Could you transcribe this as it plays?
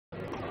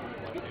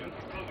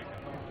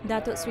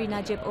Datuk Sri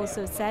Najib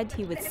also said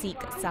he would seek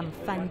some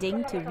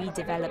funding to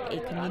redevelop a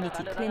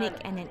community clinic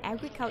and an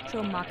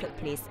agricultural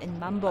marketplace in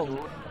Mambong.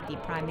 The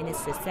Prime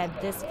Minister said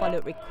this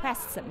followed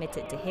requests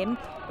submitted to him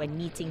when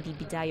meeting the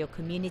Bidayuh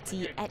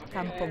community at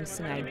Kampung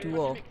Sungai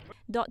Duo.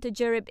 Dr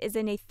Jerip is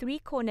in a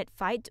three-cornered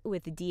fight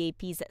with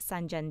DAP's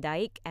Sanjan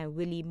Daik and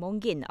Willie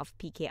Mongin of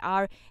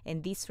PKR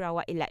in the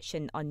Sarawak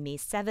election on May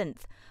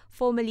 7th.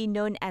 Formerly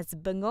known as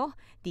Bengoh,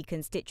 the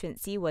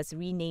constituency was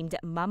renamed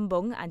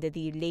Mambong under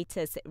the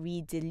latest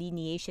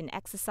redelineation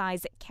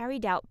exercise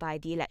carried out by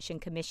the Election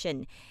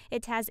Commission.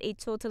 It has a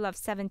total of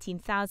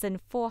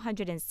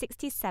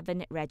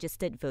 17,467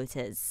 registered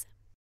voters.